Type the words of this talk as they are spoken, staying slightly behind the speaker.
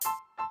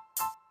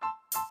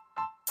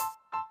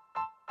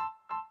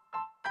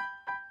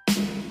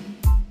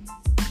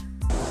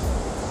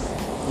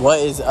What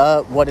is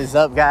up? What is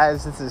up,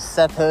 guys? This is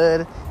Seth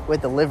Hood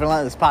with the Live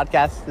Relentless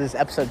podcast. This is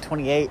episode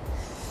 28.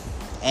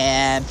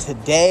 And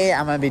today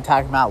I'm going to be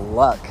talking about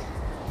luck.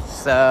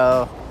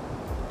 So,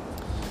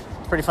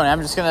 it's pretty funny. I'm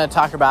just going to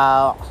talk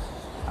about...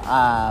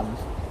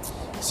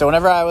 So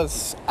whenever I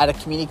was at a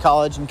community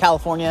college in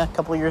California a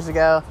couple of years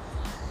ago,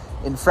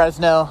 in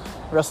Fresno,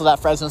 wrestled at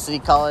Fresno City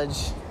College,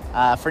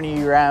 for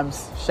New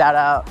Rams, shout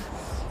out.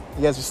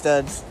 You guys are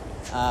studs.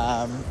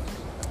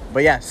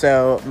 But yeah,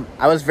 so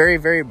I was very,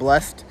 very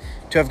blessed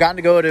to have gotten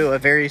to go to a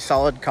very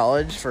solid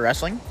college for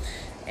wrestling.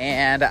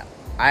 And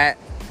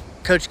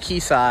Coach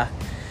Keesaw,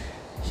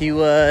 he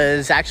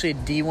was actually a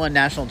D1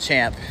 national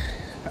champ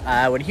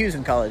when he was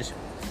in college.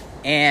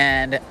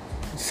 And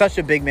such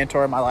a big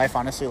mentor in my life,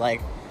 honestly.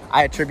 Like,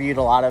 I attribute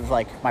a lot of,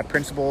 like, my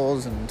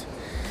principles and,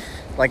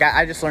 like,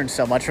 I just learned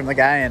so much from the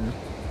guy. And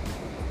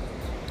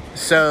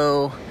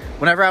so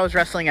whenever I was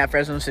wrestling at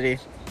Fresno City,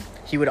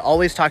 he would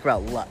always talk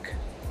about luck.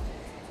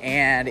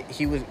 And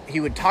he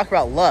would talk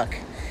about luck,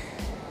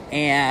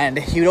 and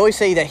he would always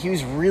say that he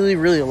was really,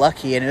 really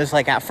lucky. And it was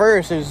like, at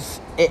first,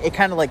 it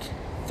kind of like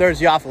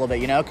throws you off a little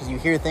bit, you know, because you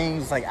hear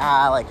things like,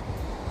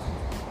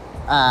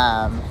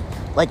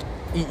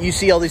 you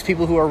see all these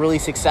people who are really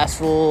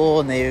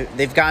successful, and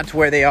they've gotten to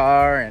where they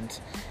are, and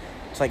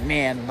it's like,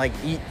 man, like,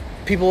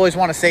 people always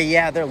want to say,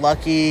 yeah, they're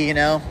lucky, you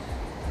know.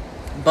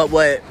 But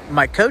what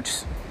my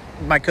coach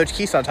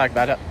Keesaw talked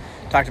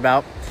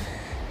about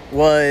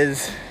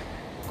was,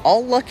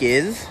 all luck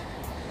is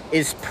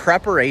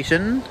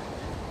preparation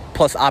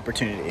plus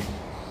opportunity.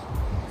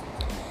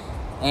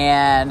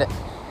 And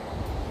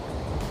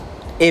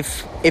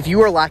if you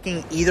are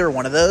lacking either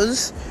one of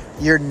those,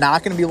 you're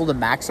not going to be able to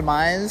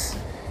maximize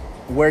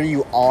where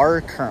you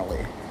are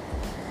currently.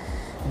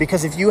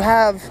 Because if you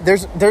have,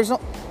 there's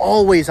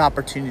always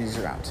opportunities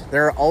around.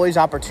 There are always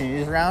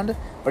opportunities around,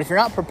 but if you're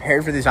not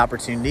prepared for these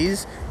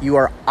opportunities, you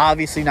are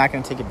obviously not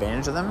going to take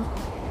advantage of them.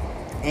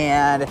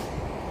 And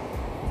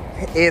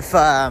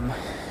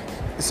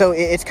so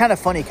it's kind of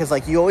funny because,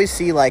 like, you always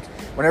see, like,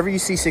 whenever you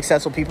see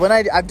successful people,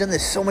 and I've done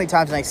this so many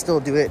times and I still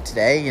do it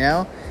today, you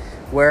know,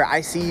 where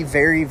I see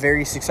very,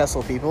 very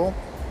successful people,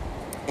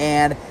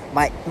 and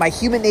my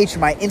human nature,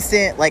 my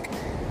instant, like,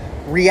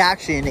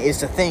 reaction is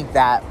to think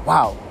that,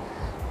 wow,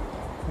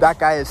 that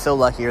guy is so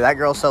lucky, or that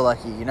girl's so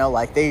lucky, you know,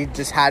 like, they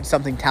just had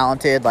something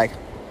talented, like,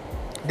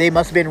 they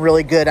must have been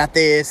really good at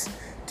this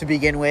to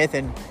begin with.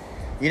 And,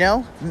 you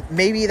know,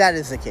 maybe that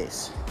is the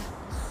case.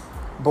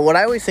 But what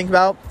I always think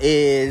about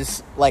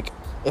is, like,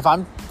 if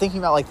I'm thinking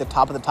about, like, the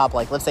top of the top,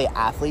 like, let's say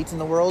athletes in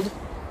the world,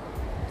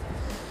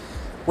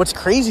 what's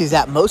crazy is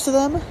that most of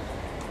them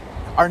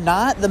are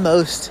not the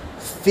most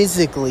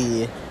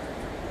physically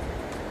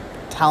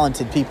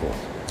talented people.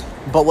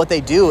 But what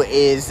they do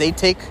is they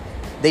take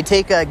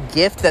a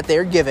gift that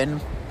they're given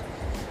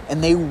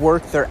and they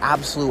work their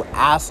absolute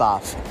ass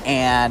off.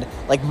 And,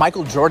 like,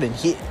 Michael Jordan,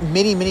 he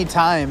many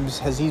times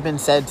has he been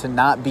said to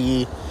not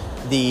be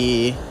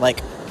the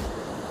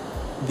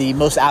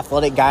most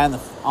athletic guy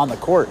on the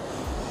court,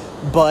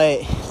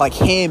 but, like,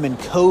 him and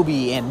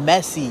Kobe and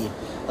Messi,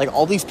 like,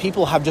 all these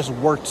people have just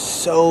worked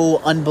so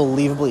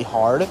unbelievably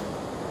hard.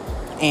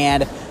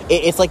 And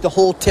it's like the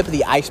whole tip of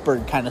the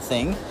iceberg kind of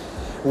thing,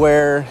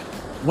 where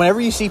whenever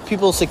you see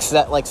people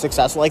successful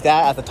like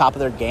that at the top of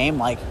their game,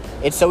 like,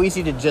 it's so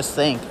easy to just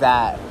think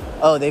that,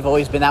 oh, they've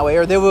always been that way,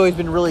 or they've always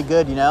been really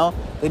good, you know,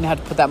 they didn't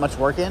have to put that much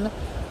work in.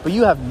 But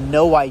you have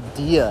no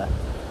idea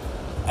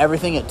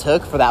everything it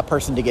took for that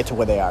person to get to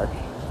where they are.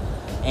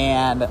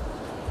 And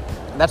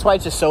that's why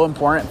it's just so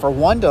important, for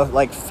one, to,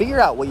 like, figure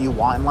out what you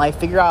want in life,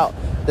 figure out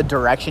the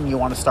direction you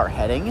want to start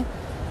heading.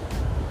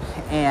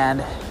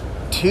 And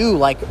two,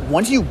 like,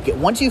 once you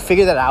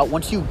figure that out,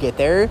 once you get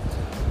there,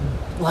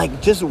 like,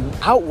 just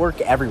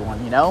outwork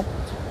everyone, you know?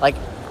 Like,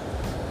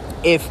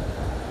 and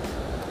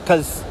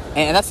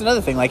that's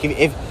another thing, like,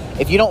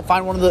 if you don't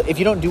if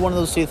you don't do one of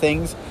those two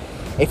things,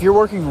 if you're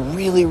working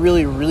really,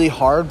 really, really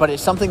hard, but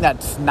it's something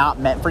that's not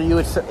meant for you,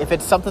 if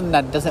it's something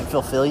that doesn't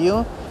fulfill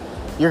you,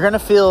 you're going to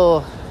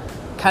feel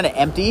kind of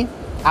empty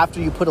after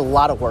you put a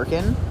lot of work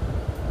in.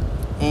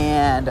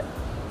 And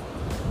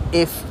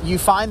if you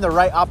find the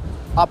right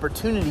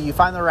opportunity, you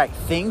find the right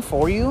thing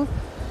for you,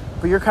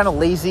 but you're kind of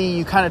lazy,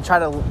 you kind of try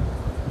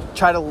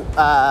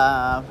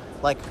to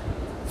like,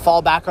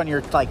 fall back on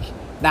your, like,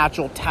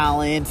 natural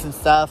talents and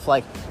stuff,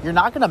 like, you're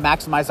not going to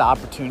maximize the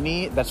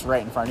opportunity that's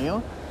right in front of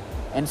you.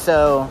 And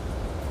so,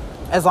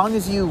 as long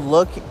as you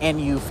look and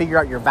you figure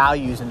out your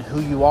values and who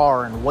you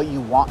are and what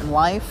you want in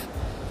life,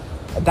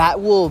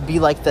 that will be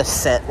like the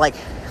set, like,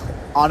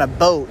 on a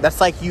boat, that's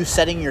like you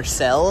setting your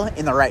sail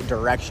in the right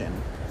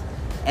direction.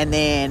 And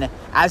then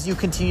as you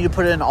continue to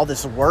put in all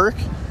this work,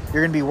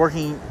 you're going to be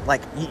working,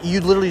 like,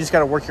 you literally just got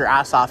to work your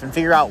ass off and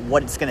figure out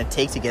what it's going to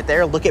take to get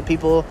there. Look at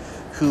people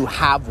who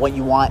have what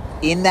you want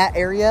in that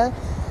area,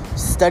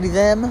 study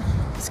them,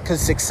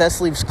 because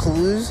success leaves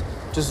clues.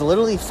 Just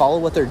literally follow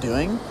what they're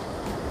doing.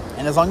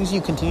 And as long as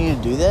you continue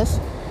to do this,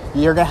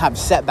 you're going to have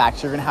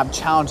setbacks, you're going to have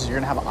challenges, you're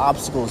going to have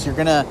obstacles, you're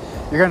going to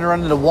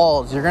run into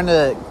walls, you're going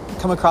to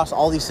come across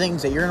all these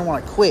things that you're going to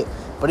want to quit.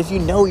 But if you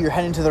know you're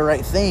heading to the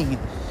right thing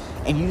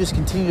and you just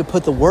continue to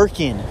put the work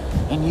in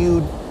and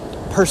you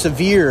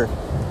persevere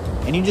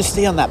and you just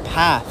stay on that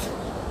path,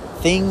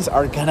 things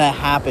are gonna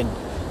happen.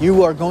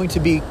 You are going to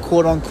be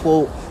quote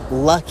unquote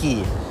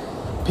lucky.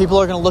 People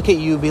are gonna look at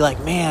you and be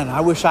like, man,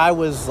 I wish I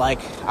was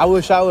like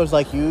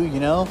you, you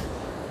know?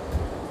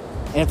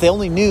 And if they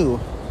only knew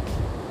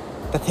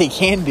that they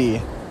can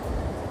be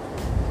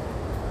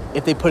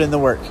if they put in the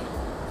work,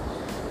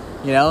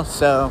 you know?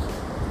 So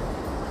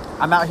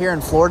I'm out here in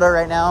Florida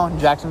right now, in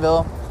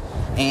Jacksonville,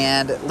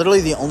 and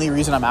literally the only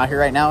reason I'm out here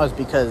right now is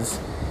because,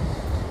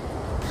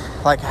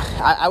 like,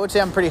 I would say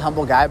I'm a pretty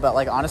humble guy, but,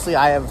 like, honestly,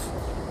 I have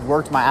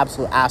worked my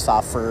absolute ass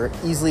off for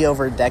easily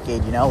over a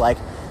decade, you know? Like,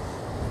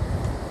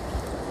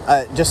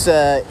 just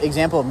an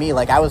example of me,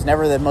 like, I was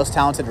never the most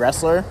talented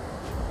wrestler,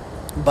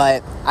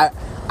 but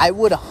I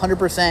would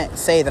 100%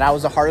 say that I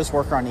was the hardest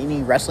worker on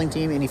any wrestling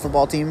team, any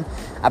football team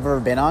I've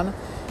ever been on.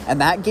 And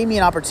that gave me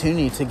an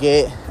opportunity to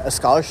get a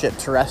scholarship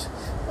to wrestle,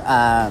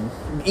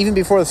 even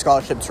before the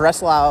scholarship, to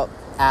wrestle out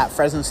at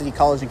Fresno City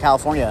College in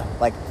California.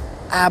 Like,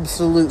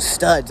 absolute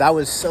studs. I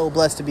was so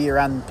blessed to be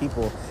around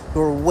people who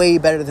were way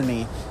better than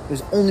me. It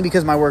was only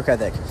because of my work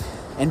ethic.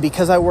 And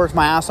because I worked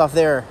my ass off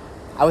there,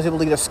 I was able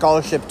to get a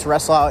scholarship to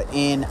wrestle out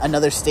in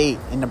another state,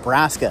 in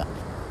Nebraska.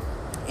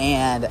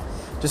 And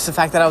just the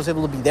fact that I was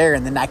able to be there,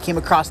 and then I came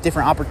across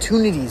different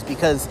opportunities,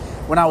 because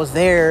when I was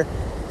there,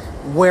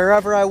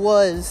 wherever I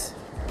was,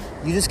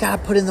 you just got to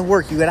put in the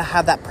work. You got to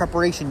have that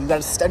preparation. You got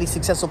to study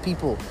successful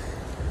people.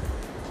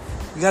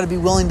 You got to be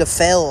willing to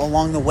fail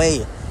along the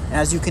way. And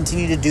as you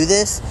continue to do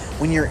this,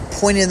 when you're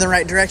pointed in the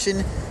right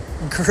direction,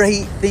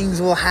 great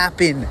things will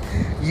happen.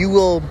 You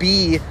will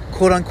be,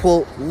 quote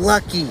unquote,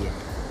 lucky.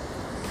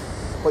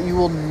 But you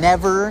will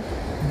never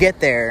get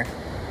there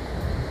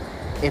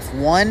if,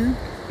 one,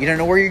 you don't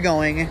know where you're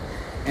going,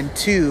 and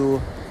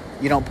two,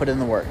 you don't put in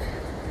the work.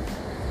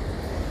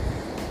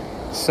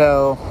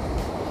 So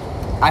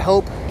I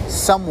hope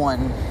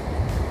someone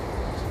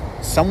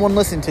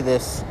listening to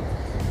this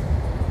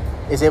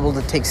is able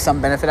to take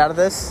some benefit out of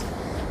this,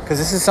 because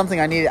this is something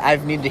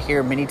I've needed to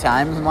hear many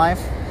times in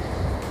life.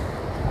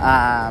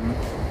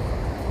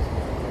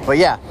 But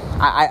yeah,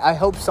 I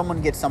hope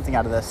someone gets something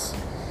out of this.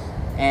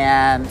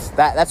 And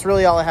that's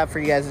really all I have for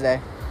you guys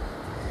today.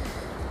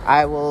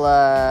 I will,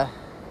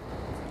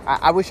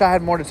 I wish I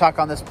had more to talk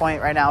on this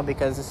point right now,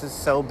 because this is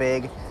so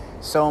big,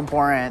 so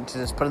important to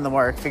just put in the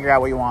work, figure out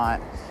what you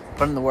want,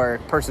 put in the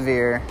work,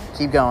 persevere,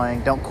 keep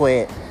going, don't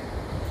quit.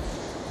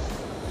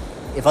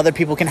 If other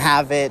people can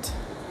have it,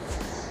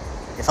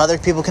 if other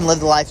people can live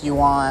the life you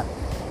want,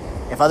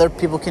 if other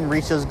people can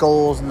reach those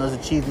goals and those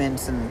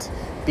achievements and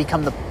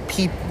become the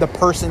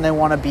person they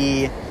want to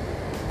be,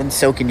 then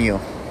so can you.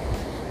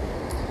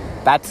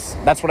 That's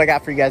what I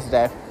got for you guys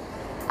today.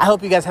 I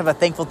hope you guys have a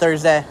thankful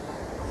Thursday.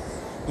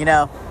 You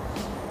know,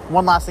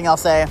 one last thing I'll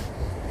say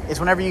is,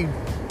 whenever you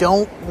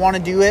don't want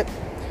to do it,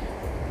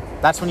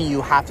 that's when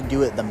you have to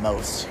do it the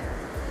most.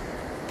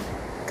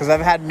 Because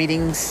I've had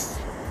meetings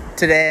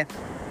today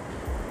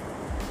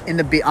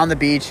on the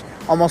beach,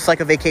 almost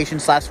like a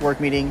vacation/work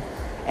meeting,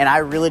 and I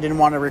really didn't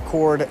want to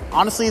record,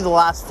 honestly, the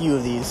last few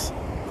of these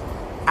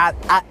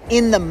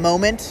in the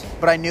moment,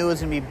 but I knew it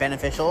was going to be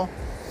beneficial.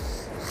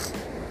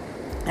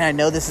 And I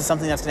know this is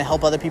something that's going to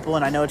help other people,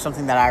 and I know it's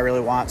something that I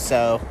really want.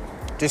 So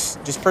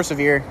just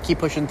persevere, keep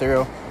pushing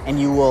through, and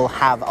you will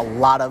have a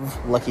lot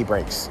of lucky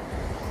breaks.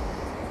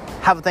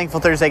 Have a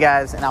thankful Thursday,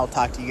 guys, and I will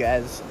talk to you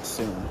guys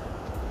soon.